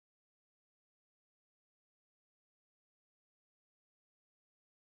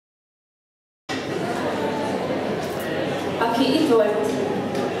Aki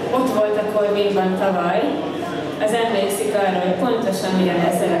ott volt a Corvinban tavaly, az emlékszik arra, hogy pontosan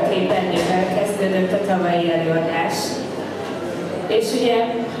ugyanezzel a képernyővel kezdődött a tavalyi előadás. És ugye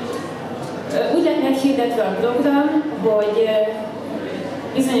úgy lett meghirdetve a program, hogy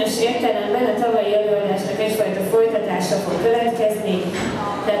bizonyos értelemben a tavalyi előadásnak egyfajta folytatása fog következni,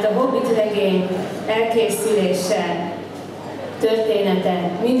 tehát a Hobbit regény elkészülése, története,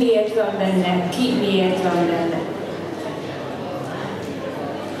 mi miért van benne, ki miért van benne.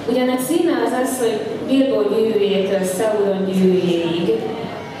 Ugyan a címe az az, hogy Bilbó gyűrűjétől Sauron gyűrűjéig,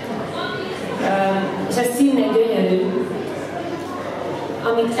 és ez címnek gyönyörű.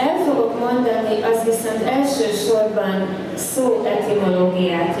 Amit el fogok mondani, az viszont elsősorban szó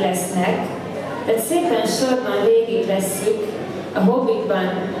etimológiák lesznek, tehát szépen sorban végigvesszük a Hobbitban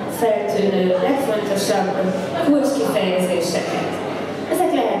feltűnő legfontosabb kulcskifejezéseket.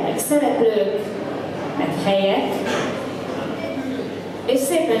 Ezek lehetnek szereplők, meg helyek, és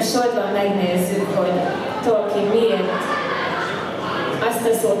szépen sorban megnézzük, hogy Tolkien miért azt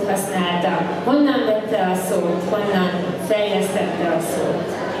a szót használta, honnan vette a szót, honnan fejlesztette a szót.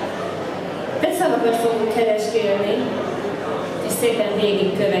 Egy szavakat fogunk keresgélni, és szépen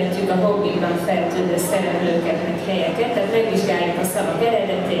végigkövetjük a Hobbitban feltűnő szereplőket, meg helyeket, tehát megvizsgáljuk a szavak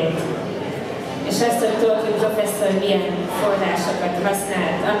eredetét, és azt, hogy Tolkien professzor milyen forrásokat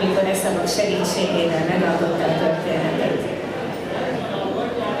használt, amikor e szavak segítségével megalkotta a történetet.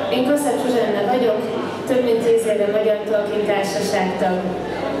 Én Kaszab Zsuzsanna vagyok, több mint 10 éve Magyar Tolkien Társaságtag,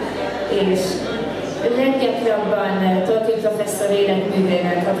 és leggyakrabban Tolkien professzor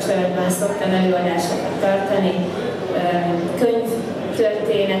életművével kapcsolatban szoktam előadásokat tartani,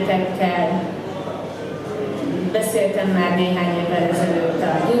 könyvtörténetekkel. Beszéltem már néhány évvel ezelőtt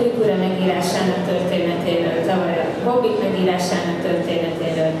a Gyűrűk ura megírásának történetéről, tavaly a Hobbit megírásának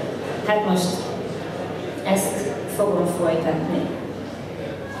történetéről. Hát most ezt fogom folytatni.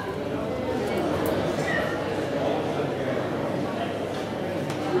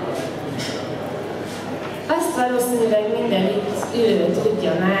 Azt valószínűleg minden itt ülő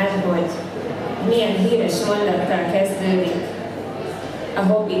tudja már, hogy milyen híres mondattal kezdődik a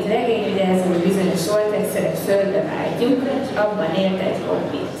Hobbit regény, ugye ez úgy bizonyos volt, egyszer egy földbe vágyjuk, abban élt egy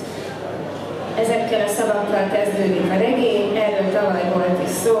Hobbit. Ezekkel a szavakkal kezdődik a regény, erről tavaly volt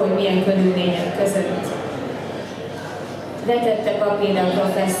is szó, hogy milyen körülmények között vetette papírra a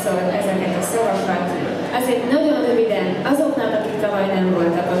professzor ezeket a szavakat. Azért nagyon röviden azoknak, akik tavaly nem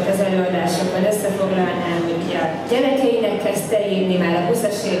voltak ott az előadásokon, összefoglalnám, hogy a gyerekeinek kezdte írni már a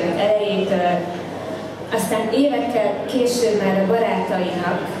 20-as évek elejétől, aztán évekkel később már a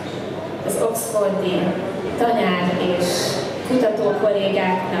barátainak, az oxfordi tanár és kutató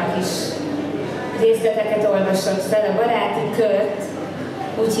kollégáknak is részleteket olvasott fel. A baráti kört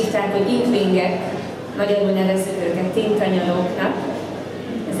úgy hívták, hogy inklingek, magyarul nevezzük őket tintanyalóknak.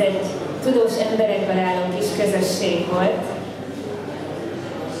 Ez egy tudós emberekből álló kis közösség volt.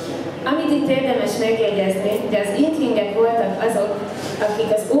 Amit itt érdemes megjegyezni, de az inklingek voltak azok,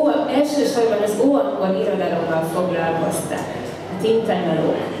 akik elsősorban az óangol irodalommal foglalkoztak, a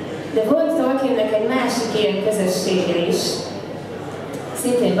tintanyalók. De volt Tolkiennek egy másik ilyen közössége is,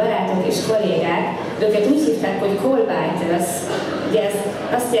 szintén barátok és kollégák, őket úgy hívták, hogy coal-biters, ugye ez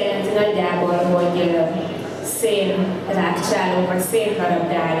azt jelenti nagyjából, hogy szénrákcsálók vagy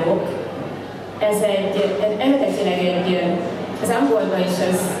szénharabdálók. Ez eredetileg az angolban is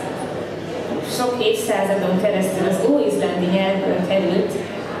az sok évszázadon keresztül az óizlandi nyelvből került,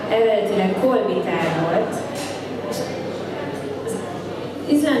 eredetileg kolbitár volt.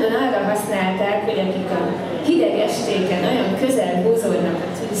 Izlandon arra használták, hogy akik a hideg estéken olyan közel húzódnak a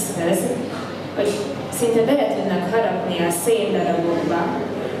tűzhöz, hogy szinte bele tudnak harapni a széndarabokba.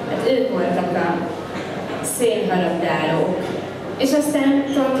 Hát ők voltak a szénharabdálók. És aztán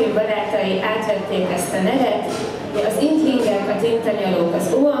Tolkien barátai átvették ezt a nevet, de az inklingek, a tintanyalók az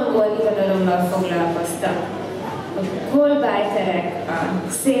óangol irodalommal foglalkoztak. A coal-biterek, a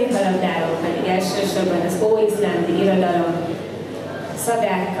szénharabdálók pedig elsősorban az óizlandi irodalom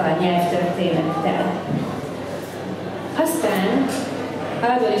szagákkal, nyelvtörténettel. Aztán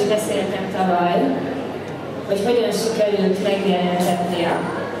arról is beszéltem tavaly, hogy hogyan sikerült megjelentetni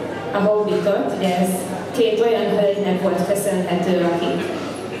a Hobbitot. Ugye ez két olyan hölgynek volt köszönhető, akik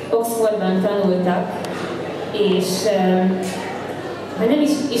Oxfordban tanultak, és ha nem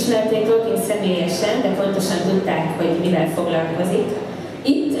is ismerték Tolkien személyesen, de pontosan tudták, hogy mivel foglalkozik.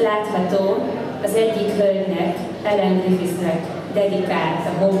 Itt látható az egyik hölgynek, Ellen Griffithsnek dedikált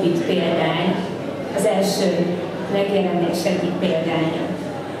a Hobbit példány, az első megjelenés egyik példánya.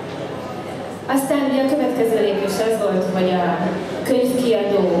 Aztán ugye a következő lépés az volt, hogy a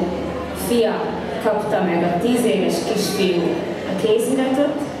könyvkiadó fia kapta meg a 10 éves kisfiú a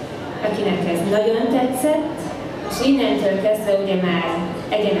kéziratot, akinek ez nagyon tetszett, és innentől kezdve ugye már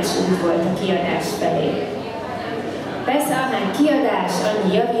egyenes út volt a kiadás felé. Persze, ahány kiadás,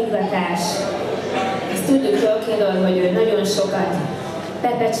 annyi javítgatás. Ezt tudjuk Tolkienról, hogy ő nagyon sokat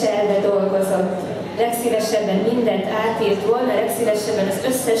pepecselve dolgozott, legszívesebben mindent átírt volna, legszívesebben az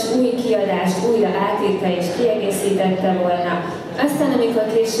összes új kiadást újra átírta és kiegészítette volna. Aztán, amikor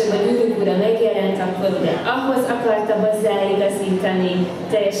később a Gyűrűk ura megjelent, akkor ugye ahhoz akarta hozzáigazítani,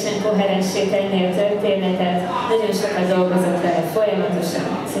 teljesen koherensé tenni a történetet, nagyon sokat dolgozott vele folyamatosan,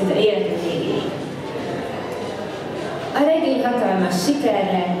 szinte élete végéig. A regény hatalmas siker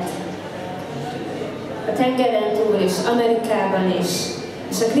lett, a tengeren túl és Amerikában is,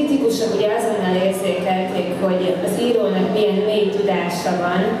 és a kritikusok ugye azonnal érzékelték, hogy az írónak milyen mély tudása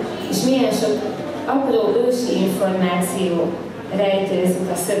van, és milyen sok apró ősi információ rejtőzik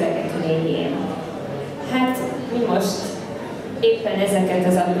a szövegek mélyén. Hát mi most éppen ezeket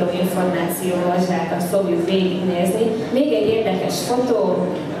az apró információmozsákat fogjuk végignézni. Még egy érdekes fotó,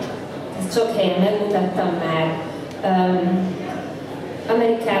 ezt sok helyen megmutattam már,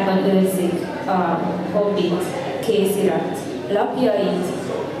 Amerikában őrzik a Hobbit kézirat lapjait,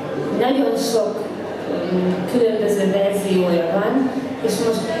 nagyon sok különböző verziója van, és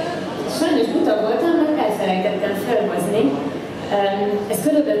most sajnos buta voltam, mert elfelejtettem felhozni. Ez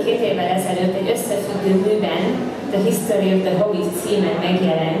körülbelül 2 évvel ezelőtt egy összefüggő műben, The History of the Hobbit címen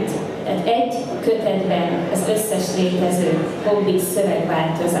megjelent, tehát egy kötetben az összes létező Hobbit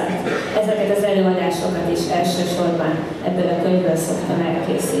szövegváltozat. Ezeket az előadásokat is elsősorban ebből a könyvből szoktam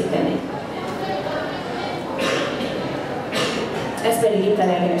elkészíteni. Ez pedig itt a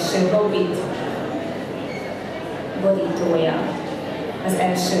legelső Hobbit borítója, az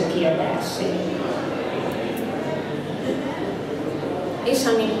első kiadásé. És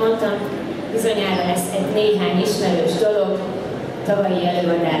amint mondtam, bizonyára lesz egy néhány ismerős dolog tavalyi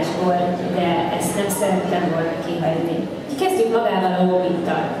előadásból, de ezt nem szerettem volna kihagyni. Kezdjük magával a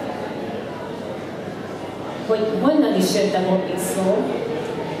Hobbittal. Hogy honnan is jött a Hobbit szó.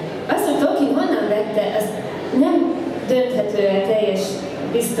 Azt, hogy Tolkien honnan vette, az nem dönthető el teljes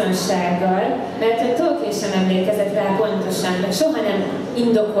biztonsággal, mert hogy Tolkien sem emlékezett rá pontosan, meg soha nem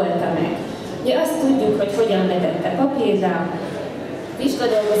indokolta meg. Ugye azt tudjuk, hogy hogyan vetette papírra,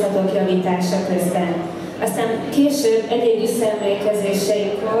 vizsgadolgozatok javítása közben. Aztán később egyéb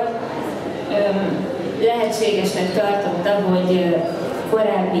visszaemlékezéseikor lehetségesnek tartotta, hogy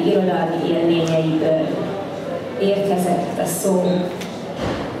korábbi irodalmi élményeiből érkezett a szó,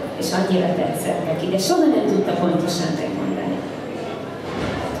 és annyira tetszett neki, de soha nem tudta pontosan megmondani.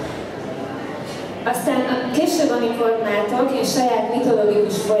 Aztán később, amikor már Tolkien saját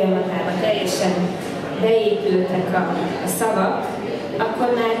mitológikus folyamatában teljesen beépültek a szavak, akkor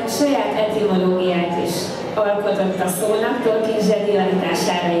már saját etimológiát is alkotott a szónak, Tolkien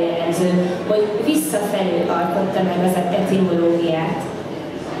zsenialitására jellemző, hogy visszafelé alkotta meg az etimológiát.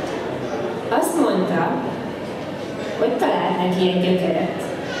 Azt mondta, hogy talált neki egy gyökeret.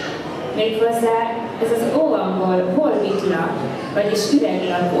 Méghozzá ez az óangol holmitla, vagyis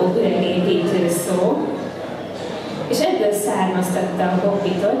üreglakó, üregépítő szó, és ebből származtatta a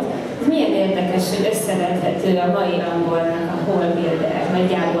Hobbitot. Milyen érdekes, hogy összevethető a mai angolnak a holbuilder,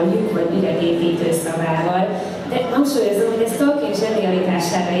 nagyjából lyuk vagy üregépítő szavával, de hangsúlyozom, hogy ez Tolkien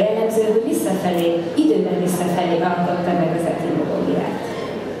zsenialitására jellemző, hogy visszafelé, időben visszafelé alkotta meg az etimológiát.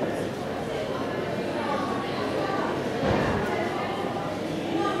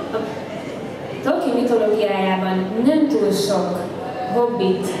 Tolkien mitológiájában nem túl sok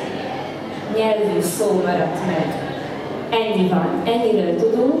Hobbit nyelvű szó maradt meg. Ennyi van, ennyiről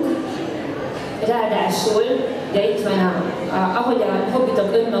tudunk. Ráadásul, ugye itt van, ahogy a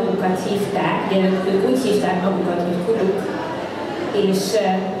hobbitok önmagukat hívták, ugye ők úgy hívták magukat, hogy kuruk, és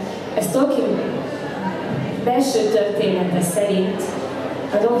ez Tolkien belső története szerint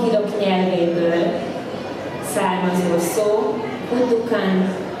a rohirok nyelvéből származó szó,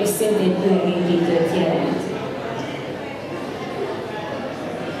 Uddukan, és szintén üregépítőt jelent.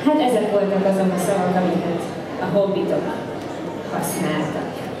 Hát ezek voltak azok a szavak, amiket a hobbitok használtak.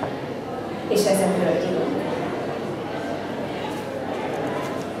 És ezekről tudunk.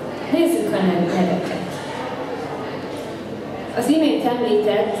 Nézzük a neveket. Az imént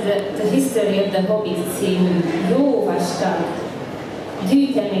említett The History of the Hobbit című jó vastag,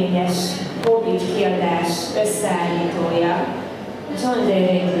 gyűjteményes Hobbit kiadás összeállítója, John D.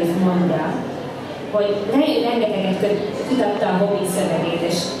 Radcliffe mondja, hogy rengeteget kutatta a Hobbit szövegét,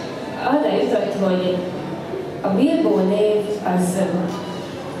 és arra jutott, hogy a Bilbó név az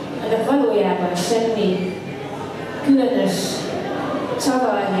valójában semmi különös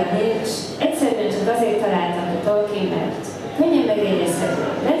csavarja nincs, egyszerűen csak csak azért találtak a Tolkien, mert könnyen megjegyezhető,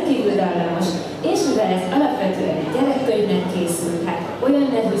 rendkívül dallamos, és mivel ez alapvetően egy gyerekkönyvnek készül, hát olyan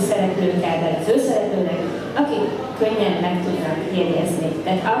nevű szereplő kell bele főszereplőnek, akik könnyen meg tudnak jegyezni.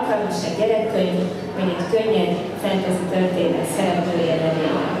 Tehát alkalmas egy gyerekkönyv, vagy egy könnyed fantasy történet szereplője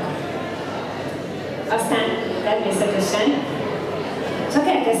nevének. Aztán természetesen csak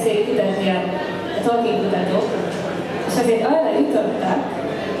elkezdték kutatni a Tolkien kutatók, és azért arra jutottak,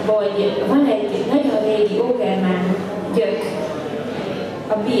 hogy van egy nagyon régi ógermán gyök,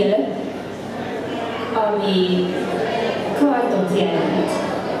 a Bill, ami kardot jelent.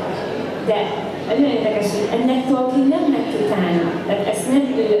 De nagyon érdekes, hogy ennek Tolkien nem ment utána. Tehát ezt nem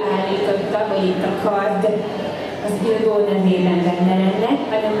ő állította, hogy itt a kard az Bilbó nevében benne lenne,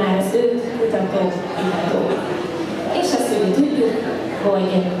 hanem már az ő kutatók. És azt úgy tudjuk, hogy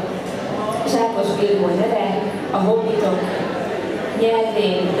Zsákos Bilbó neve a hobbitok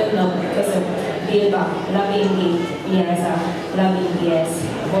nyelvén önmaguk között Bilba, Lavingi, ez a Lavingi, ez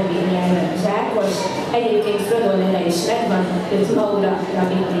a hobbit nyelven Zsákos. Egyébként Frodo neve is megvan, őt Maura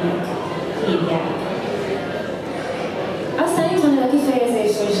Lavinginek hívják. Aztán itt van a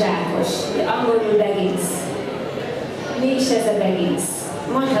kifejezés, hogy Zsákos, de angolul Baggins. Mi is ez a Baggins?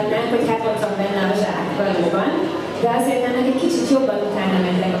 Mondhatnánk, hogy hát ott van benne a zsák valóban, de azért ennek egy kicsit jobban utána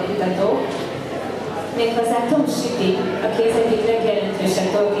mennek a kutatók. Méghozzá Tom Shippey, aki az egyik legjelentősebb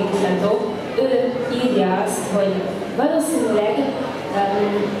Tolkien kutató, ő írja azt, hogy valószínűleg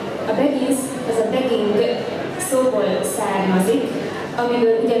a Baggins, az a begging szóból származik,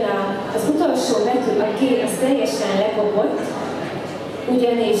 amiből ugyan az utolsó betű, a G, az teljesen lekopott,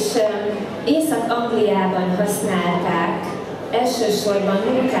 ugyanis Észak-Angliában használták elsősorban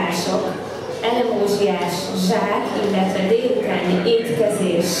munkások elemózsiás zsák, illetve délutáni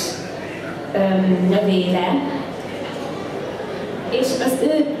étkezés nevére, és az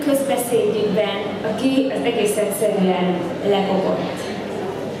ő közbeszédjükben a G az egész egyszerűen lekopott.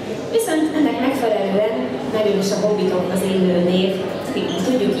 Viszont ennek megfelelően nagyon is a hobbitokhoz illő név,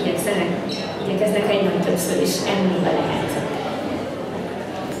 tudjuk, igyekeznek egyben többször is enni, ha lehet.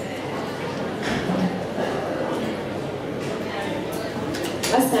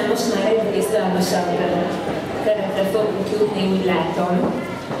 Aztán most már egyre izgalmasabb területre fogunk jutni, úgy látom.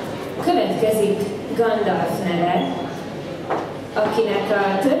 Következik Gandalf neve, akinek a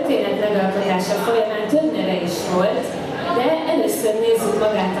történet megalkotása folyamán több neve is volt, de először nézzük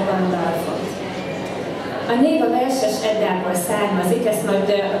magát a Gandalfot. A név a verses Eddából származik, ezt majd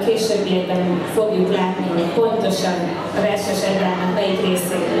a későbbiekben fogjuk látni, hogy pontosan a verses Eddának melyik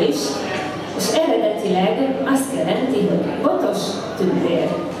részéről is, és eredetileg azt jelenti, hogy botos tündér.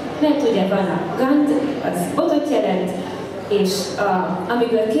 Mert ugye van a Gand, az botot jelent, és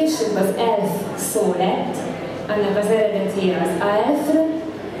amiből később az elf szó lett, annak az eredeti az Aelfr,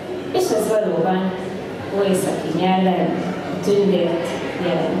 és az valóban óészaki nyelven tündért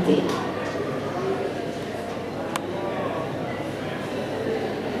jelenti.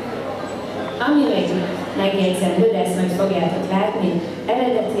 Ami még megjegyzendő, de ezt majd fogjátok látni,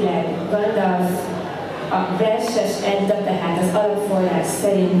 eredetileg Gandalf a verses Edda, tehát az alapforrás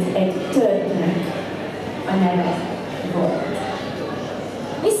szerint egy törpnek a neve volt.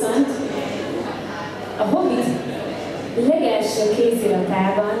 Viszont a Hobbit legelső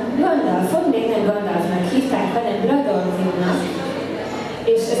kéziratában Gandalfot még nem Gandalfnak hívták, hanem Bradorfinnak,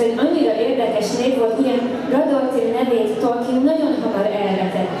 és ez egy annyira érdekes név volt, ugyan Bradorfin nevét Tolkien nagyon hamar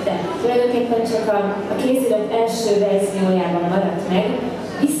elvetette. Tulajdonképpen csak a kézirat első verziójában maradt meg,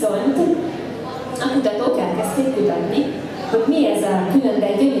 viszont a kutatók elkezdték kutatni, hogy mi ez a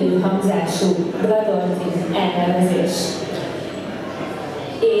különben gyönyörű hangzású Bradorfin elnevezés.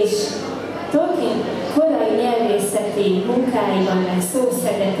 És Tolkien korai nyelvészeti munkáiban, meg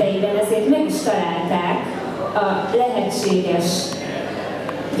szószedeteiben ezért meg is találták a lehetséges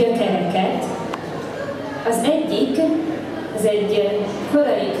gyökereket. Az egyik, az egy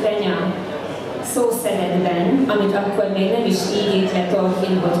korai krenya szószedetben, amit akkor még nem is így írt le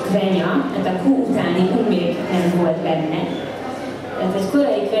Tolkien, hogy krenya, tehát a Q utáni U még nem volt benne. Tehát egy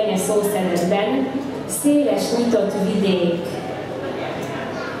korai krenya szószedetben széles nyitott vidék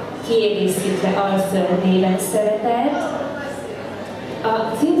kiegészítve Alföld néven szerepelt.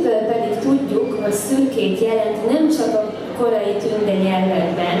 A filmből pedig tudjuk, hogy szürkét jelent nem csak a korai tünde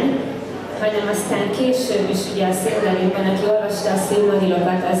nyelvekben, hanem aztán később is ugye a Silmarilban, aki olvasta a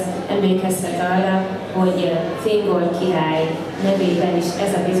Silmarilokat, az emlékezhet arra, hogy Fingol király nevében is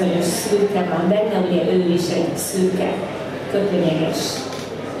ez a bizonyos szürke van benne, ugye ő is egy szürke, köpönyeges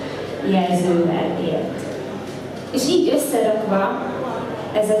jelzővel élt. És így összerakva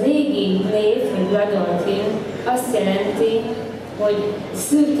ez a régi név, hogy Bradorfin, azt jelenti, hogy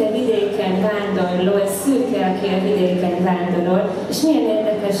szürke vidéken vándorló, egy szürke, aki a vidéken vándorol, és milyen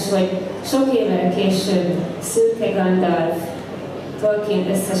érdekes, hogy sok évvel később szürke Gandalf Tolkien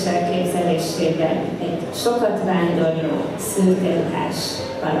összes elképzelésében egy sokat vándorló, szürke ruhás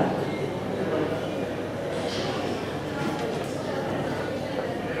alak.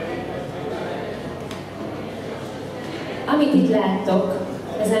 Amit itt láttok,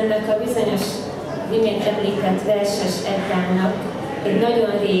 ez ennek a bizonyos, imént említett verses Eddának egy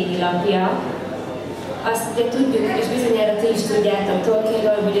nagyon régi lapja. Azt ugye tudjuk, és bizonyára ti is tudjátok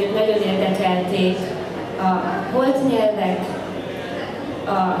Tolkienről, hogy ők nagyon érdekelték a holt nyelvek,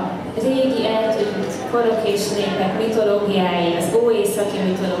 a régi eltűnt korok és népek mitológiái, az óészaki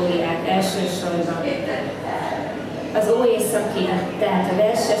mitológiák elsősorban. Az óészaki, tehát a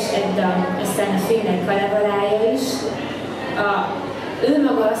verses Edda, aztán a finnek Kalevalája is. Ő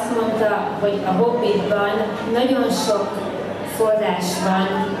maga azt mondta, hogy a Hobbitban nagyon sok forrás van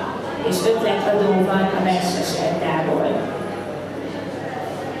és ötletadó van a verses Eddából.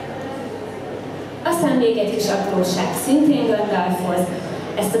 Aztán még egy kis apróság szintén Gandalfhoz.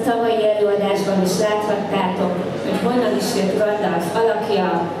 Ezt a tavalyi előadásban is láthattátok, hogy honnan is jött Gandalf alakja.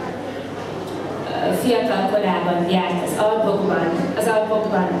 Fiatal korában járt az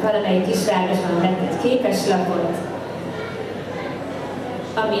Alpokban valamelyik kisvárosban vett egy képeslapot,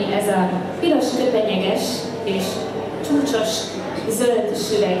 amin ez a piros köpenyeges és csúcsos, zöld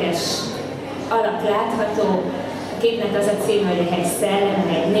süveges alak látható. A képnek az a címe, hogy egy szellem,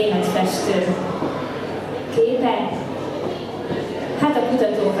 egy német festő képe. Hát a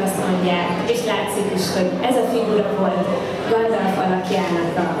kutatók azt mondják, és látszik is, hogy ez a figura volt Gandalf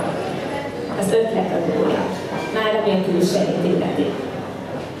alakjának az ötletadója, már ami a külsejét illeti.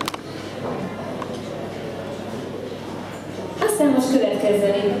 Aztán most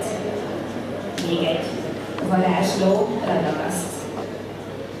következzen itt még egy varázsló, Radagaszt.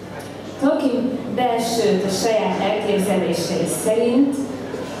 Tolkien belsőt a saját elképzelései szerint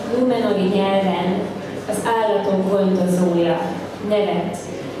númenori nyelven az állatok gondozója nevet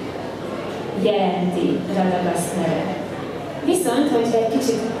jelenti, Radagaszt neve. Viszont, hogyha egy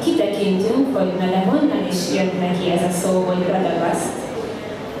kicsit kitekintünk, hogy de honnan is jött neki ez a szó, hogy Radagaszt,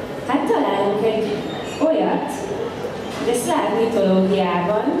 hát találunk egy olyat, de szláv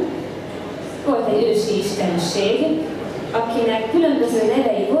mitológiában volt egy ősi istenség, akinek különböző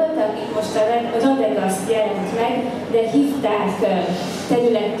nevei voltak, itt most a Radagaszt jelent meg, de hívták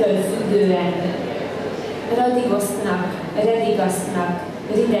területtől függően Radigosztnak, Redigasztnak,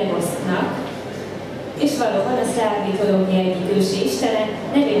 Ridegosztnak, és valóban a szláv mitológia egyik ősi istene,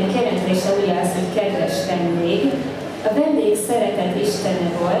 nevének jelentése ugye az, hogy kedves vendég. A vendég szeretet istene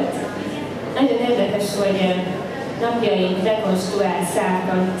volt. Nagyon érdekes, hogy napjaink rekonstruált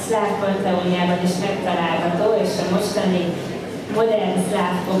szláv panteonjában is megtalálható, és a mostani modern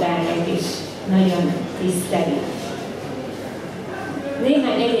szláv pogányok is nagyon tisztelik.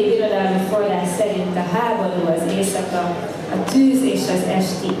 Néhány egyéb irodalmi forrás szerint a háború, az éjszaka, a tűz és az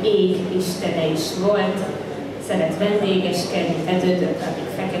esti ég istene is volt. Szeret vendégeskedni, fedődök, akik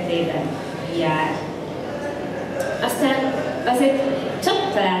feketében jár. Aztán azért csak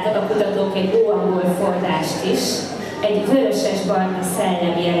találtak a kutatók egy óangol forrást is, egy vöröses-barna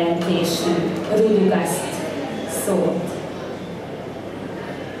szellem jelentésű Rudugaszt szót.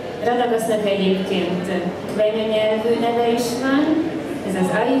 Radagasznak egyébként kvenyő nyelvű neve is van, ez az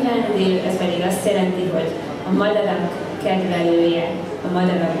Aivendil, ez pedig azt jelenti, hogy a madarak kedvelője, a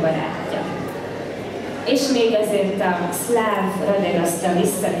madarak barátja. És még azért a szláv Radagasztra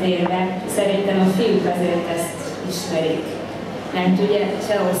visszatérve, szerintem a fiúk azért ezt ismerik. Mert ugye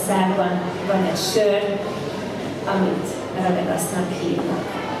Csehországban van egy sör, amit Radagasznak hívnak.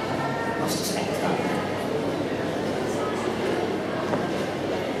 Most is megtalálom.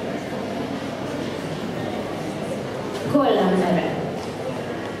 Gollam neve.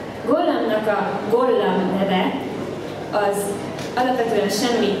 Gollamnak a Gollam neve az alapvetően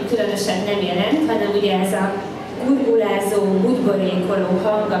semmi különöset nem jelent, hanem ugye ez a gurgulázó, bugyborékoló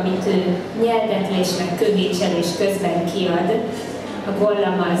hang, amit ő nyelvetlés meg köhécselés közben kiad. A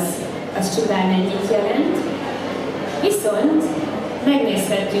gollam az csupán ennyit jelent. Viszont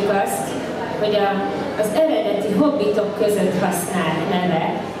megnézhetjük azt, hogy az eredeti hobbitok között használt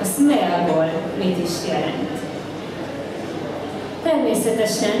neve, a Smeagol mit is jelent.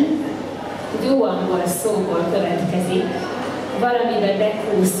 Természetesen egy óangol szóból következik, valamibe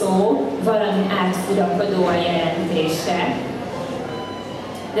bekúszó, valami átfurakodó a jelentése.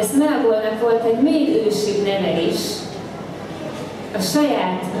 De Smeagolnak volt egy még ősibb neve is. A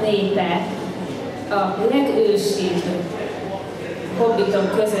saját népe a legősibb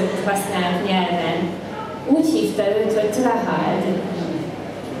hobbitok között használt nyelven Úgy hívta őt, hogy Trahald.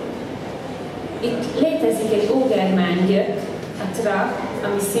 Itt létezik egy ógermán gyök, a tra,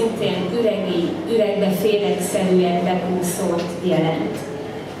 ami szintén üregbe féregszerűen bekúszót jelent.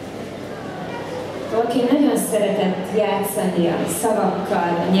 Tolkien nagyon szeretett játszani a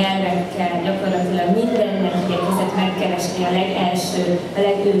szavakkal, a nyelvekkel, gyakorlatilag mindennek igyekezett megkeresni a legelső, a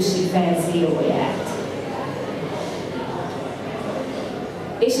legősibb verzióját.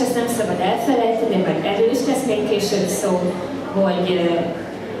 És ezt nem szabad elfelejteni, mert erről is lesz még később szó, hogy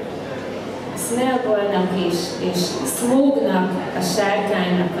Smelgolnak és Smaugnak, a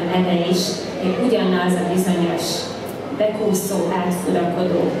sárkánynak a neve is ugyanaz a bizonyos bekúszó,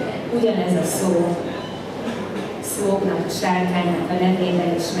 átfurakodó, ugyanez a szó Smaugnak, a sárkánynak a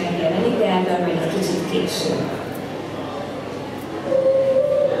nevében is megjelenik, de erről majd egy kicsit később.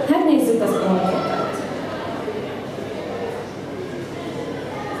 Hát nézzük az orkokat.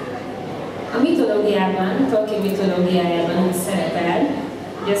 A mitológiában, Tolkien mitológiájában úgy szerepel,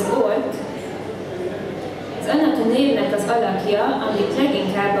 hogy az ork az annak a névnek az alakja, amit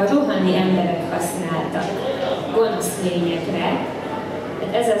leginkább a rohani emberek használtak gonosz lényekre.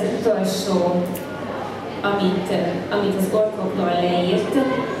 Ez az utolsó, amit az orkokról leírt,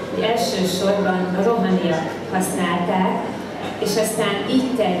 hogy elsősorban a rohaniak használták, és aztán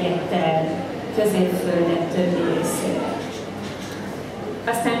így terjedt el Középföldre többi részére.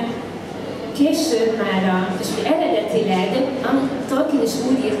 Aztán később már, és eredetileg Tolkien is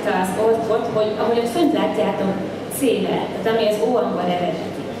úgy írta az orkot, hogy ahogy ott fönt látjátok, C-vel, tehát ami az óangol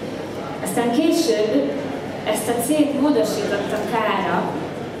eredeti. Aztán később ezt a C-t módosította K-ra,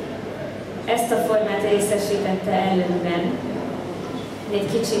 ezt a formát részesítette előben, hogy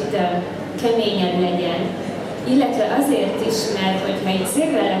egy kicsit keményebb legyen. Illetve azért is, mert hogyha itt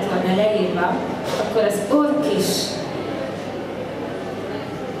C-vel lett volna leírva, akkor az ork is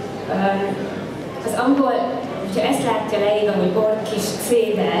az angol, hogyha ezt látja leírva, hogy ork is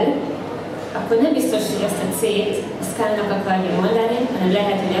C-vel, akkor nem biztos, hogy ezt a C-t a K-nak akarja mondani, hanem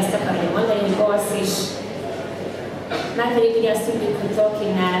lehet, hogy azt akarja mondani, hogy orsz is. Márpedig ugye azt tudjuk, hogy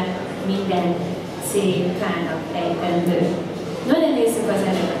Tolkiennál minden C K-nak ejtendő. No, de nézzük az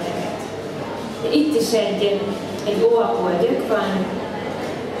eredeteket. Itt is egy óangol gyök van,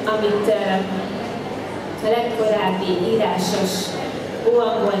 amit a legkorábbi írásos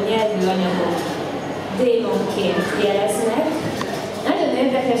óangol nyelvű anyagok démonként jeleznek. Nagyon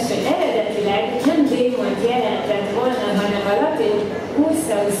érdekes, hogy eredetileg nem démont jelentett volna, hanem a latin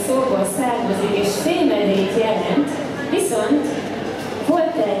ursaus szóból származik és fémedét jelent, viszont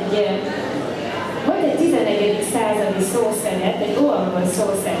volt egy 11. századi szószeret, egy óangol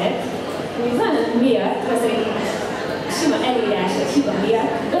szószeret, ami valami miatt, az egy sima elírás, egy hiba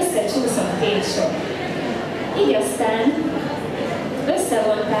miatt összecsúszott két sor. Így aztán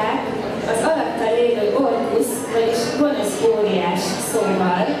összevonták az alatta lévő orkus, vagyis gonosz óriás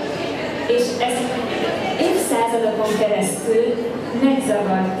szóval, és ez évszázadokon keresztül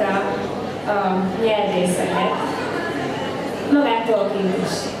megzavarta a nyelvészeket, magát Tolkien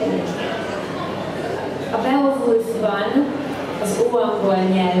is egyébként. A Beowulfban, az óangol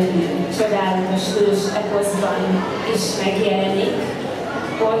nyelvű csodálatos hős eposzban is megjelenik,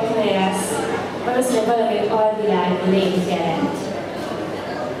 Orkneyjas, valószínűleg valami alvilági lényt jelent.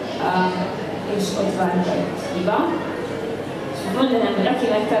 És ott van egy hiba. És mondanám, hogy aki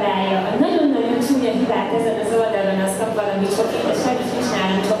megtalálja a nagyon-nagyon csúnya hibát ezen az oldalon, az kap valami csokit, de sajnos nincs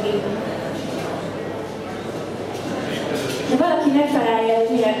nálam csoki. De valaki megtalálja, hogy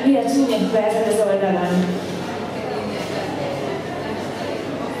mi a csúnya hiba ezen az oldalon.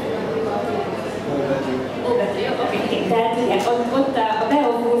 Óbetű, jó? Oké. Tehát ugye, ott a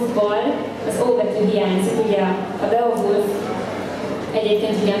Beowulfból az óbetű hiányzik, ugye a Beowulf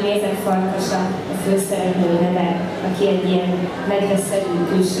egyébként ugye a mézekfarkasa a főszereplő neve, aki egy ilyen medveszerű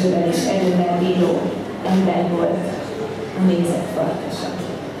külsővel és erővel bíró ember volt, a mézekfarkasa.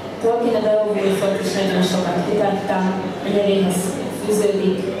 Tolkien a Beowulfot is nagyon sokat kutatta, a nevéhez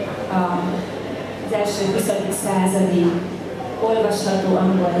fűződik az első 20. századi olvasható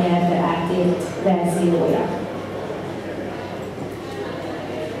angol nyelvre átírt verziója.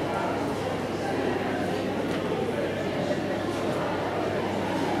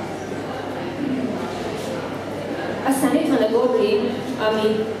 Aztán itt van a goblin,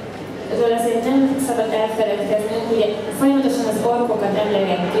 amiről azért nem szabad elfeledkeznünk, ugye folyamatosan az orkokat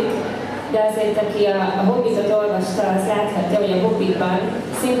emlegettük, de azért aki a Hobbitot olvasta, az láthatja, hogy a Hobbitban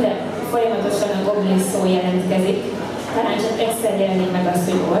szinte folyamatosan a goblin szó jelentkezik, talán csak egyszer jelenik meg az,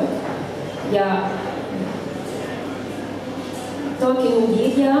 hogy ork. Ugye Tolkien úgy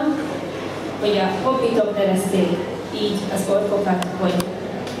írja, hogy a Hobbitok nevezték így az orkokat, hogy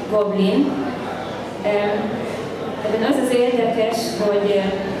goblin, Ebben az az érdekes, hogy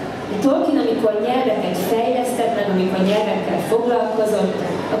Tolkien, amikor nyelveket fejlesztett, meg amikor nyelvekkel foglalkozott,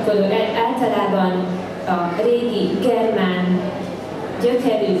 akkor általában a régi germán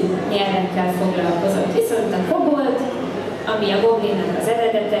gyökerű nyelvekkel foglalkozott. Viszont a kobold, ami a goblinnak az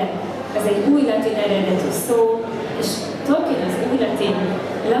eredete, az egy új latin eredetű szó, és Tolkien az új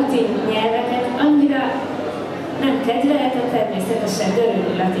latin nyelveket annyira nem kedvelte, természetesen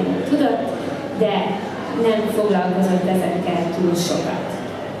görögül latinul tudott, de nem foglalkozott ezekkel túl sokat.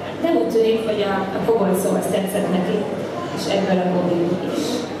 De úgy tűnik, hogy a kobold szó azt tetszett neki, és ebből a goblin is.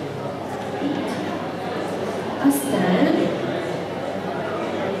 Aztán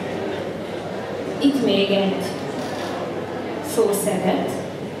itt még egy szószeret.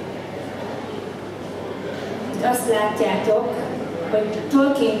 Itt azt látjátok, hogy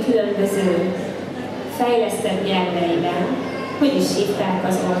Tolkien különböző fejlesztett nyelveiben hogy is hívták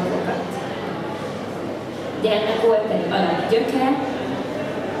az orkokat. Ugye ennek volt egy alapgyöke,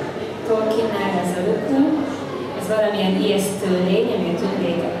 Tolkiennál ez a rukun, ez valamilyen ijesztő lény, ami a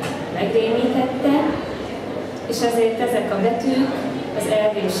tündéket megrémítette, és azért ezek a betűk, az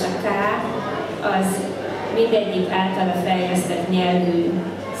L és a K, az mindegyik általa fejlesztett nyelvű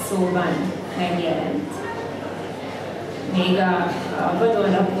szóban megjelent. Még a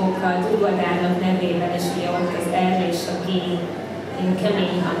vadonlakók, a druidánok nevében is ugye ott az R és a G ilyen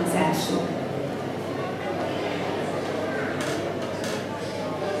kemény hangzású.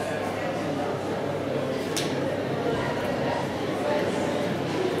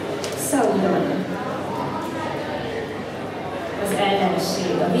 Sauron, az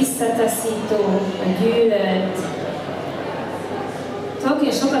ellenség, a visszataszító, a gyűlölt.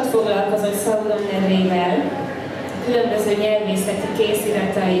 Tolkien sokat foglalkozott Sauron nevével, különböző nyelvészeti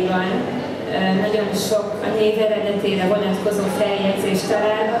kézirataiban nagyon sok a név eredetére vonatkozó feljegyzés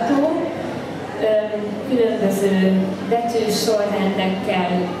található. Különböző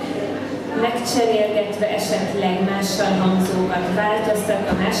betűsorrendekkel megcserélgetve esetleg mással hangzókat változtak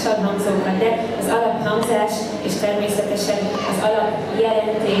a mással hangzókat, de az alaphangzás és természetesen az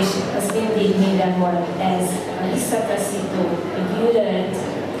alapjelentés az mindig mindenhol ez. A visszataszító, a gyűlölt,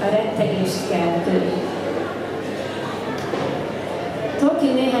 a rettegést keltő.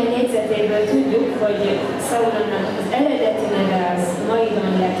 Tolkien néhány jegyzetéből tudjuk, hogy Sauronnak az eredeti neve az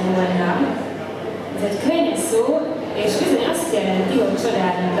Maidon lett volna. Ez egy könnyes szó, és bizony azt jelenti, hogy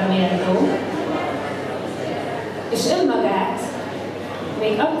csodálatra méltó. És önmagát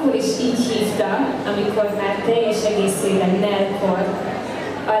még akkor is így hívta, amikor már teljes egészében Melkor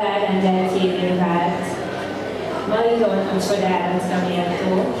alárendeltjévé vált. Maidon a csodálatra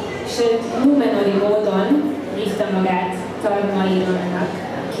méltó, sőt, Númenori módon hívta magát Tarmaidonnak,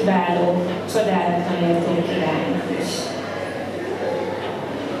 kiváló, csodálatra méltó királynak is.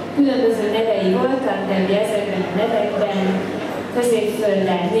 Különböző nevei voltak, de ezekben a nevekben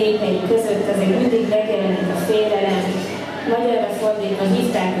Középföldön népei között azért mindig megjelenik a félelem. Magyarra fordítva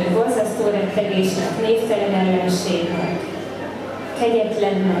hívták őt borzasztó rettegésnek, névtelen ellenségnek,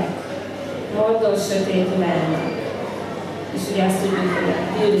 kegyetlennek, Mordor sötét urának. És ugye azt tudjuk, hogy a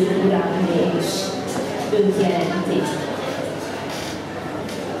gyűrűk uralmé is őt jelenti.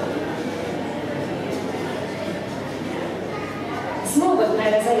 Smaugot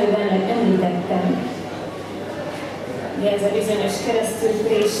már az előbb említettem. Ez a bizonyos keresztül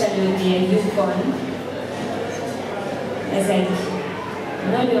préselődni egy lyukon. Ez egy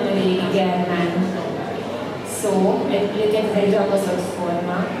nagyon régi germán szó, egyébként egy ragozott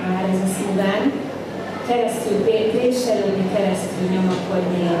forma, már ez a szuván. Keresztül préselődni, keresztül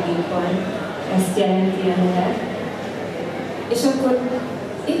nyomakodni egy lyukon. Ezt jelenti a neve. És akkor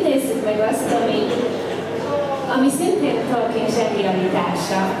itt nézzük meg azt, ami szintén Tolkien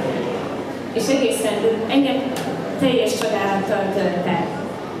zsenialitása, és egészen engem teljes csodálattal tölt el.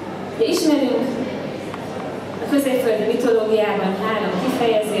 De ismerünk a középföldi mitológiában 3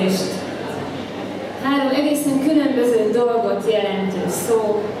 kifejezést, 3 egészen különböző dolgot jelentő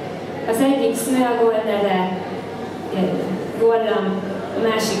szó. Az egyik Smeagol neve, Gollam, a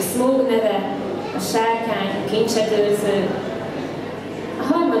másik Smaug neve, a sárkány, a kincset őrző.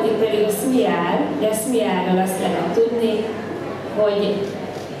 A harmadik pedig a Smiál, de a Smiálról azt lehet tudni, hogy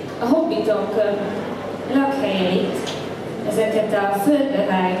a hobbitok lakhelyeit, ezeket a földbe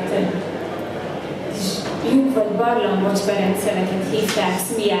vágt lyuk vagy barlangmocska rendszereket hívták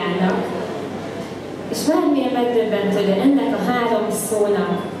Smiálnak. És bármilyen megdöbbentő, de ennek a 3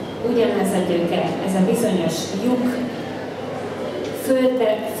 szónak ugyanez a gyöke, ez a bizonyos lyuk,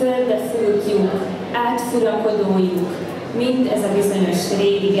 földbe fúrt lyuk, átfurakodó lyuk, mind ez a bizonyos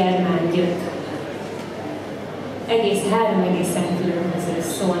régi germán gyök. 3 egészen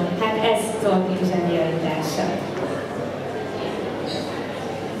különböző szó. Hát ez Tolkien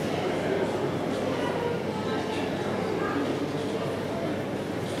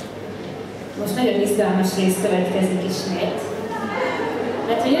most nagyon izgalmas rész következik ismét.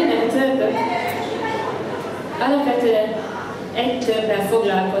 Mert hogy jönnek a törpök, alapvetően egy törppel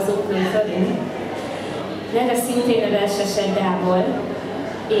foglalkozunk külföldön, neve szintén a verses Eddából,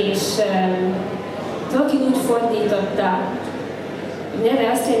 és Tolkien úgy fordította, neve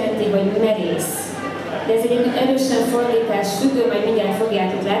azt jelenti, hogy merész. De ez egyébként erősen fordítás függő, majd mindjárt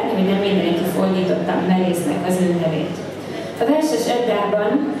fogjátok látni, hogy nem mindenki fordította merésznek az ő nevét. A verses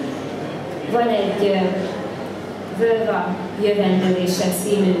Eddában van egy völva jövendőlése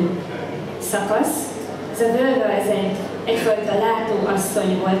című szakasz. Ez a völva, ez egyfajta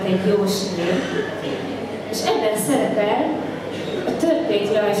látóasszony volt, egy jósnő. És ebben szerepel a törpék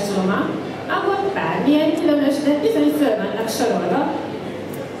rajzolma, ahol bármilyen különös, de bizony föl vannak sorolva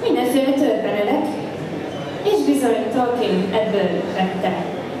mindenféle törpenelek, és bizony Tolkien ebből vette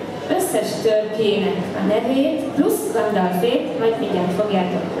összes törpjének a nevét, plusz Gandalfét, majd mindjárt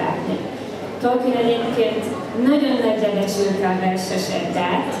fogjátok látni. Tolkien egyébként nagyon nagyra becsülte a verses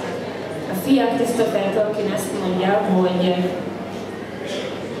Eddát. A fia Christopher Tolkien azt mondja, hogy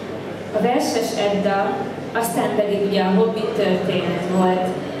a verses Edda, aztán pedig ugye a Hobbit történet volt,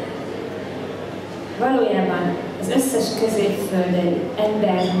 valójában az összes középföldi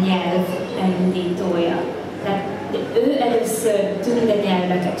ember nyelv elindítója. Tehát ő először tünde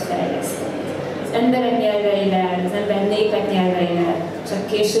nyelveket fejlesztett. Az emberek nyelveivel, az ember népek nyelveivel csak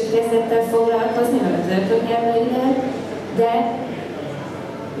később kezdett el foglalkozni, meg a törpök nyelveivel, de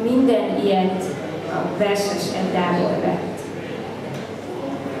minden ilyet a verses Eddából vett.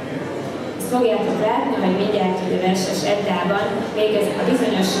 Ezt fogjátok látni, hogy mindjárt, hogy a verses Eddában még ez a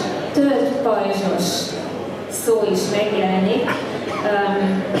bizonyos törp-pajzsos szó is megjelenik.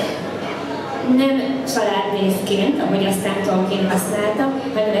 Nem családnévként, ahogy aztán Tolkien használta,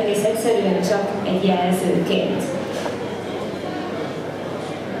 hanem egész egyszerűen csak egy jelzőként.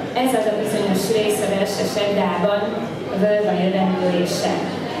 Ez az a bizonyos rész a verses Eddában, a völva jövendőlése.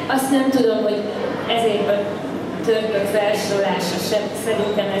 Azt nem tudom, hogy ezért a törpök felsorolása sem,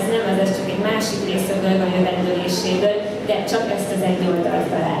 szerintem ez nem az, ez csak egy másik rész a völva jövendőléséből, de csak ezt az egy oldalt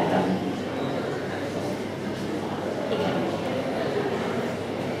találtam.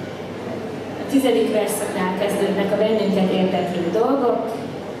 A 10. verszaknál kezdődnek a bennünket érdeklő dolgok.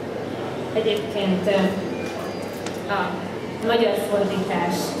 Egyébként a magyar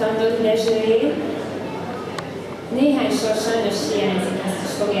fordítás Tandori Dezsőjé. Néhány sor sajnos hiányzik, ezt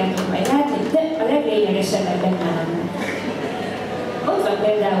is fogjátok majd látni, de a leglényegesebbek benne vannak. Ott van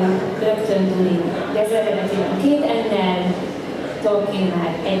például rögtön Durin, de ez eredetileg 2 N-nel, Tolkien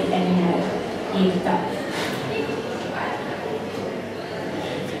már 1 N-nel írta.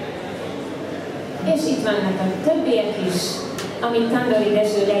 És itt vannak a többiek is, amit Tandori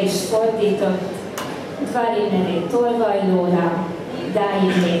Dezső le is fordított, Dvarin nevét tolvajlóra,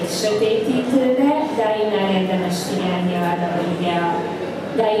 Dáinét sötétítőre, Dáinnál érdemes figyelni arra, hogy ugye a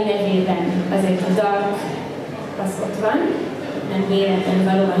Dáin nevében azért a dark az ott van, nem véletlenül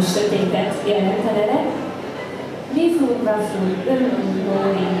valóban sötétet jelentenere. Bifur, Vafur, Önmond,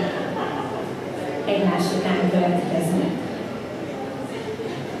 Móri egymás után következnek.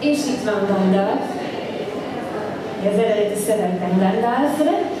 És itt van Gandalf, az eredeti szövegben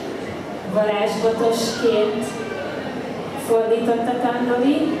Gandalfre, varázsbotosként fordította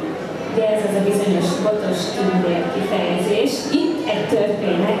Tandori, de ez az a bizonyos botos tündér kifejezés. Itt egy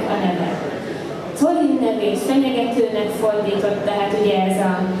törpének a neve. Thorin nevét fenyegetőnek fordított, tehát ugye ez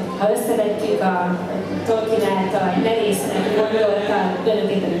a, ha összevetjük a Tolkien által merésznek gondolta,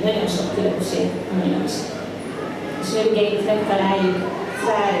 tulajdonképpen nagyon sok különbség nincs. És ugye itt megtaláljuk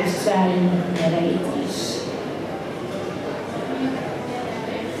Szár és Tráin neveit is.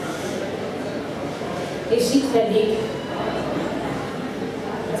 És itt pedig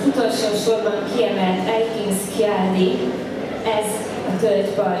az utolsó sorban kiemelt Aikins Kialdi, ez a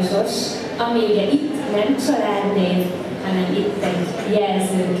tölgypajzsos, ami ugye itt nem családnév, hanem itt egy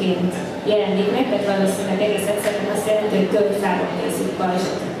jelzőként jelenik meg, tehát valószínűleg egész egyszerűen azt jelenti, hogy tölgyfából készült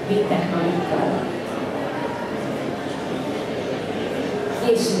pajzsot vittek magukkal.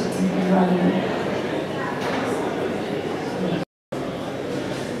 És itt van.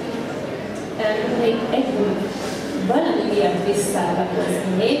 Még egy valami miatt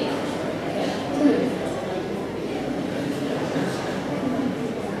visszaalakoznék.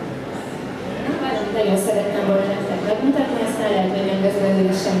 Nagyon szeretném volna nektek megmutatni, aztán lehet, hogy nem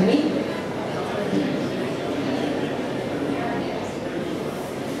közben semmi.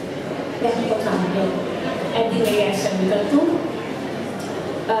 De ott van, jó. Eddig még el sem mutattunk.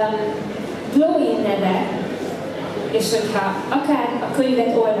 Glowing neve, és hogyha akár a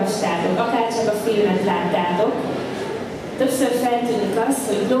könyvet olvastátok, akár csak a filmet láttátok, többször feltűnik az,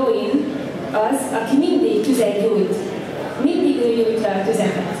 hogy Glowing az, aki mindig tüzet gyújt. Mindig ő gyújtja a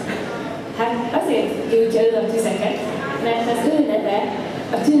tüzeket. Hát azért gyújtja ő a tüzeket, mert az ő neve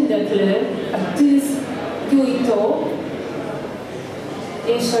a tündöklő, a tűzgyújtó,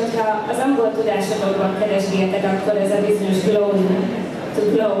 és hogyha az angol tudásokban keresgéltek, akkor ez a bizonyos glowing, to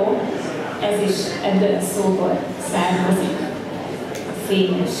glow, ez is ebből a szóból származik, a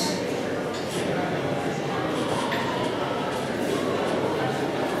fényes.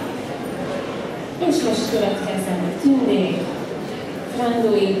 És most következzen a tündék,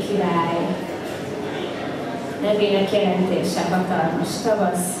 Thranduil király, nevének jelentése hatalmas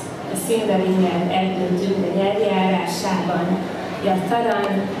tavasz, a Sindarin erdő tünde nyelvjárásában, a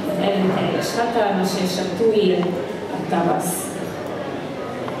Taran, az erőteljes hatalmas, és a Tuil, a tavasz.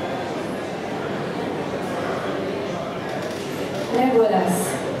 Legolas,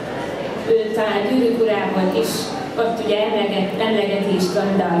 ő talán Gyűrűk urából is, ott ugye emlegeti is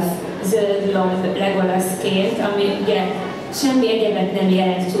Gandalf zöld lomb Legolasként, ami ugye semmi egyebet nem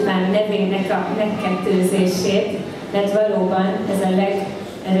jelent, csupán a nevének a megkettőzését, mert valóban ez a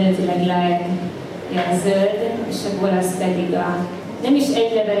eredetileg Laeg zöld, és a Golas pedig nem is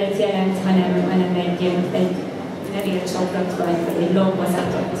egy levelet jelent, hanem egy levélcsokrot vagy egy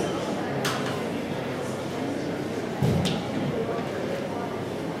lombozatot.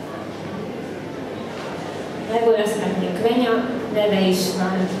 Legolasnak a Kvenya neve is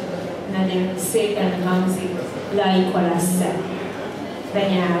van, nagyon szépen hangzik, Laikolasse,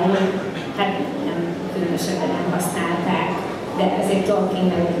 Kvenyául, hát nem különösebben nem használták, de ezért Tolkien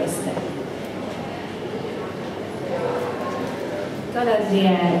megegyezte.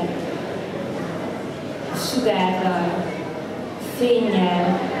 Galadriel, sugárral,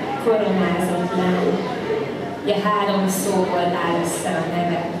 fénnyel koronázott lenni. Ugye 3 szóból áll össze a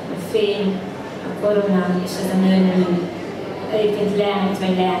neve. A fény, a korona és ez a nőnő. Egyébként leányt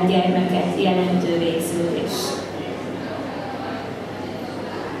vagy leánygyermeket jelentő végződés.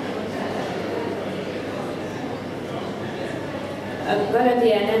 A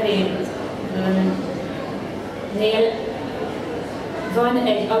Galadriel nevénél van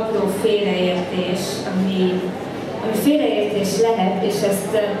egy apró félreértés, ami félreértés lehet, és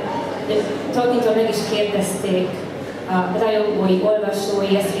ezt Tolkientől meg is kérdezték a rajongói,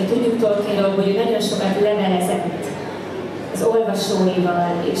 olvasói, ezt ugye tudjuk Tolkienról, hogy ő nagyon sokat levelezett az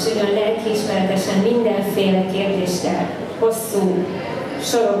olvasóival, és olyan lelkiismeretesen mindenféle kérdésre hosszú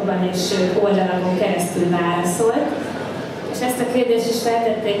sorokban és oldalakon keresztül válaszolt. És ezt a kérdést is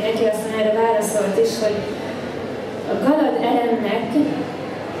feltették neki, aztán erre válaszolt is, hogy a galad elemnek,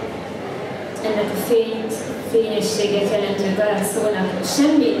 ennek a fényességet jelentő galad szónak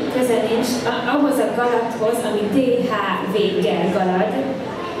semmi köze nincs ahhoz a galadhoz, ami TH véggel galad,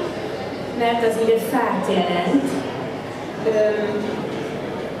 mert az ugye fát jelent.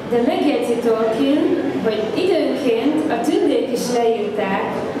 De megjegyzi Tolkien, hogy időnként a tündék is leírták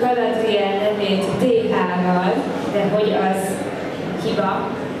Galadriel nevét TH-val, de hogy az hiba,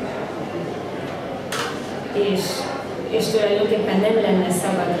 és tulajdonképpen nem lenne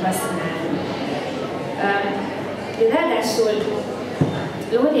szabad használni. Ráadásul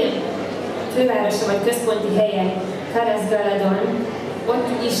Lórien fővárosa vagy központi helye, Khazad-dûm, ott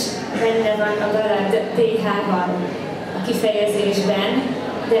is benne van a Galad TH-val a kifejezésben,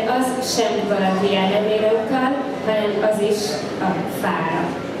 de az sem Galadriel nevére utal, hanem az is a fára.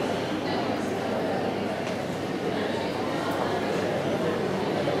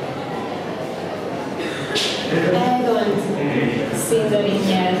 Elront Sindarin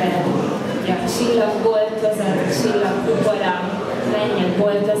nyelven, a csillagboltozat, csillagkupora, mennyek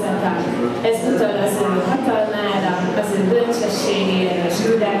boltozata, ez utal az ő hatalmára, az ő bölcsességére és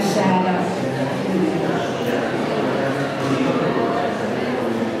tudására.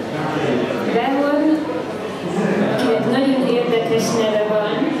 Beorn, akinek nagyon érdekes neve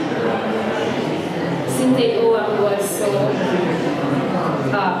van, szintén óangol szó,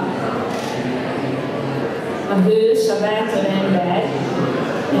 a hős, a bátor ember,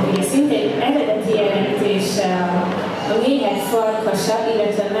 ugye szintén eredeti jelentése a méhek farkasa,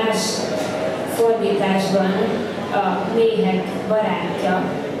 illetve más fordításban a méhek barátja.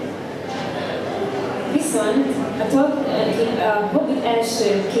 Viszont a Hobbit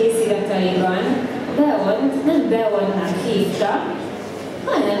első kézirataiban Beornt nem Beornnak hívta,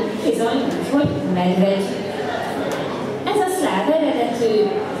 hanem bizony, hogy medvegy. Ez a szláv eredetű,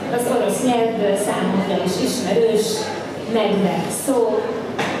 az orosz nyelvből számunkra is ismerős medve szó.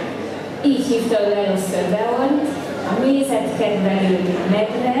 Így hívta ő először Beornt, a mézet kedvelő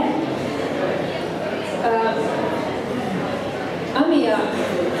medve. Ami a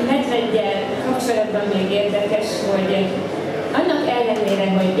medveggyel kapcsolatban még érdekes, hogy Annak ellenére,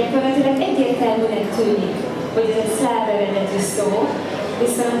 hogy gyakorlatilag egyértelműnek tűnik, hogy ez egy szláv eredetű szó,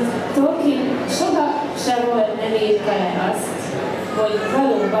 viszont Tolkien soha sehol nem írta le azt, hogy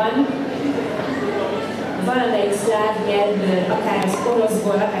valóban valamelyik szláv nyelvből, akár az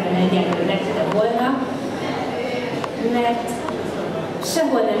oroszból, akár a lengyelből lett volna, mert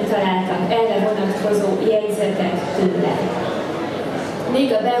sehol nem találtak erre vonatkozó jegyzetet tőle. Még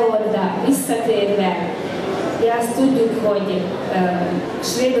a Beorda visszatérve, ugye azt tudjuk, hogy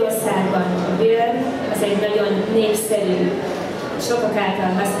Svédországban a Björn az egy nagyon népszerű, sokak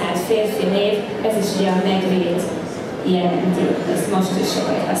által használt férfi név, ez is ugye a megvéd jelenti, ezt most is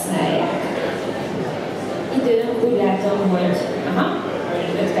sokat használják. Időn úgy látom, hogy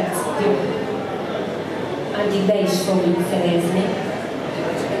 5 perc, jó. Addig be is fogjuk fejezni.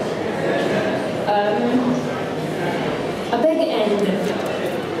 A back end,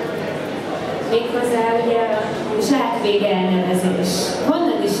 méghozzá ugye a zsákvég elnevezés.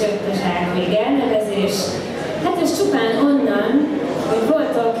 Honnan is jött a zsákvég elnevezés? Hát ez csupán onnan, hogy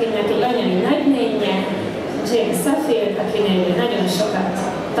volt Tolkiennek egy anyai nagynénje, Jane Saffield, akinél nagyon sokat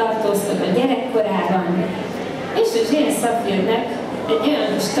tartózkodott gyerekkorában, és a Jane Saffieldnek egy olyan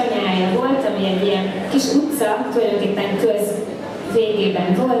kis tanyája volt, ami egy ilyen kis utca, tulajdonképpen köz végében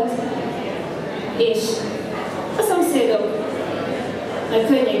volt, és a szomszédok, a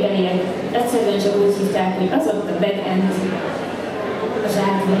környékbeliek egyszerűen csak úgy hívták, hogy az ott a back end, a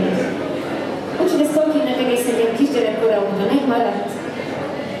zsákvég. Úgyhogy ez Tolkiennek egészen egy kisgyerekkora óta megmaradt,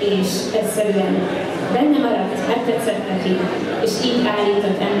 és egyszerűen benne maradt, megtetszett neki, és így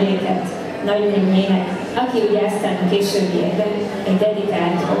állított emléket nagynénjének, aki ugye aztán a későbbiekben egy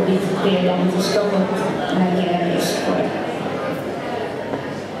dedikált Hobbit példányt is kapott megjelenéskor.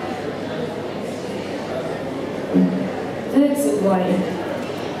 Völgyzugoly,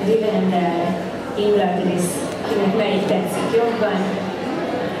 Rivendell, Imladris, akinek melyik tetszik jobban,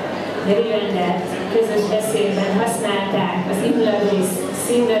 de Rivendellt közös beszédben használták, az Imladris,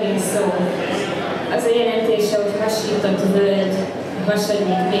 Sindarin szó, az a jelentése, hogy hasított völgy,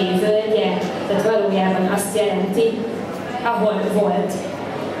 vasadék mély völgye, tehát valójában azt jelenti, ahol volt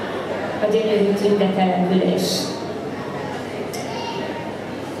a gyönyörű tündetelepülés.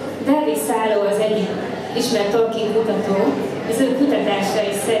 Dávid Szálló az egyik ismert Tolkien kutató, az ő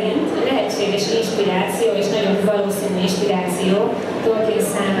kutatásai szerint lehetséges inspiráció és nagyon valószínű inspiráció Tolkien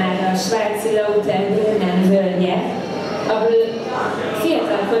számára a svájci Lauterbrunnen völgye, ahol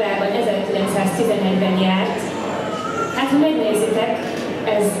fiatal korában 1911-ben járt. Hát, ha megnézitek,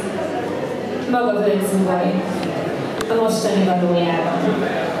 ez maga Völgyzugoly a mostani valójában.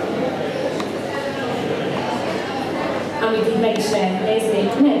 Amit itt meg is lehet nézni,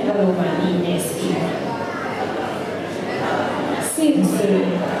 mert valóban így néz ki. Szívfő.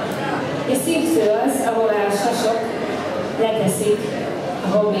 A szívfő az, ahová a sasok leteszik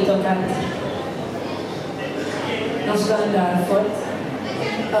a hobbitokat és Gandalfot.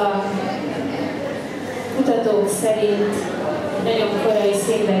 A kutatók szerint nagyon korai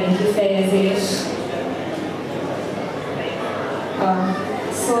színbeli kifejezés. A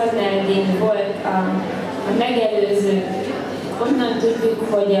Szornelgin volt a megelőző. Onnan tudjuk,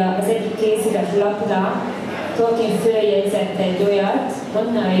 hogy az egyik kézirat lapra Tolkien följegyzett egy olyat,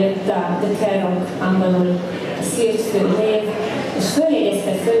 onnan jött a The Kerok, angolul a szírtfő név, és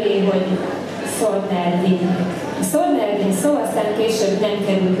följegyezte fölé, hogy Szornelgin. A Szornelgin szó aztán később nem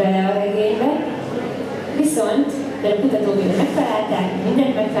került bele a regénybe, viszont de a kutatók megtalálták,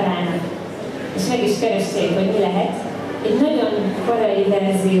 mindent megtalálnak, és meg is keresték, hogy mi lehet. Egy nagyon korai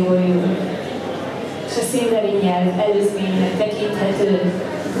verziójú, és a Sindarin nyelv előzménynek tekinthető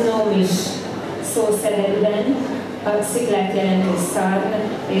gnómis szószeredben a sziklát jelentő szarn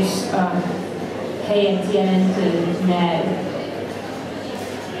és a helyet jelentő nyelv.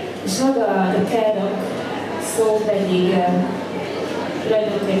 És maga a Kerok szó pedig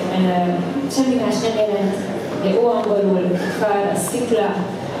tulajdonképpen semmi más nem jelent, de óangolul kar, a szikla,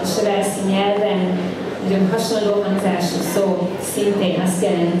 és a velszi nyelven nagyon hasonló hangzású szó szintén azt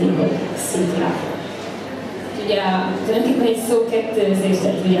jelenti, hogy szikla. Ugye tulajdonképpen egy szó kettőzés,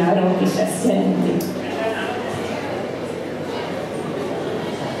 tehát ugye a rok is ezt jelenti.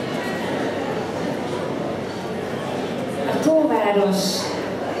 A tóváros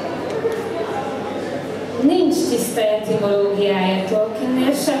nincs tiszta etimológiája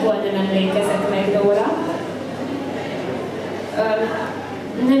Tolkiennél, sehol nem emlékezett meg róla.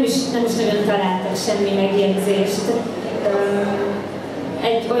 Nem is nagyon találtak semmi megjegyzést.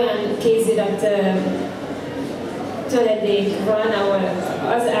 Egy olyan kézirat töredék van, ahol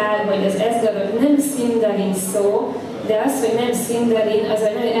az áll, hogy az Esgarod nem Sindarin szó, de az, hogy nem Sindarin, az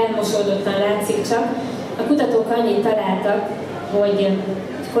nagyon elmosódottan látszik csak, A kutatók annyit találtak, hogy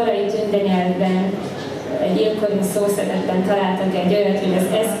korai tündenyelvben, egy ilkori szószetben találtak egy olyat, hogy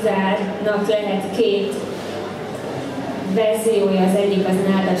az eszgárnak lehet két verziója, az egyik az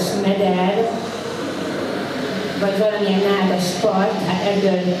nádas meder, vagy valamilyen nádas part, hát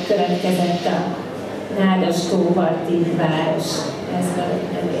ebből következett a nádas tóparti város, ez a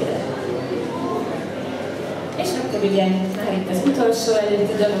nevére. És akkor ugye már itt az utolsó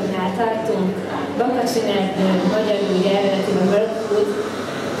előtti dolognál tartunk, Bakacsinerdő, magyarul ugye eredetileg Mörkút,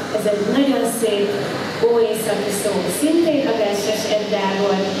 ez egy nagyon szép óészaki szó, szintén a verses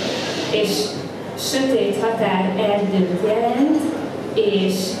Eddából, és sötét határ erdőt jelent,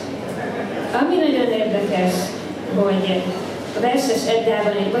 és ami nagyon érdekes, hogy a verses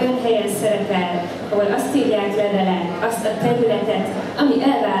Eddában egy olyan helyen szerepel, ahol azt írják le vele, azt a területet, ami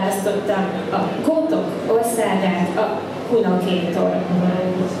elválasztotta a gótok országát a hunokétól.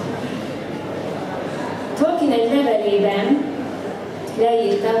 Tolkien egy levelében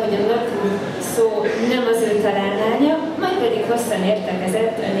leírta, hogy a Nap szó nem az ő találmánya, majd pedig hosszan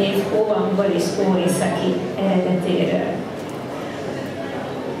értekezett a név óangol és óészaki eredetéről.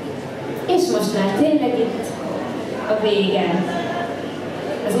 És most már tényleg itt a vége.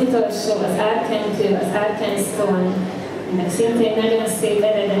 Az utolsó, az Arkenkő, az Arkenstone, ennek szintén nagyon szép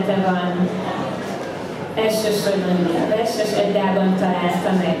eredete van. Elsősorban a verses Eddában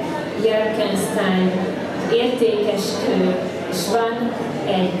találta meg Jarkenstein, értékes kő, és van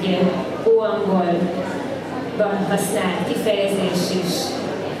egy óangolban használt kifejezés is,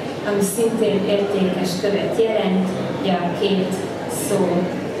 ami szintén értékes követ jelent, ugye a két szó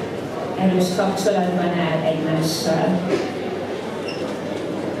erős kapcsolatban áll egymással.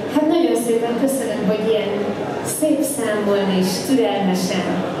 Hát nagyon szépen köszönöm, hogy ilyen szép számon és türelmesen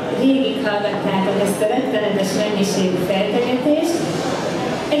végighallgattátok ezt a rettenetes mennyiségű fejtegetést.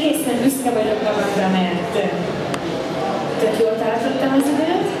 Egészen büszke vagyok magamra, mert tök jól tartottam az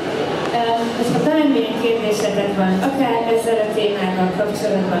időt. Ha bármilyen kérdésetek van, akár ezzel a témával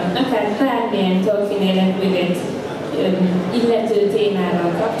kapcsolatban, akár bármilyen Tolkien életművét illető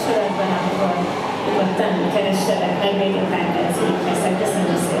témával kapcsolatban, akkor nyugodtan keressetek meg minket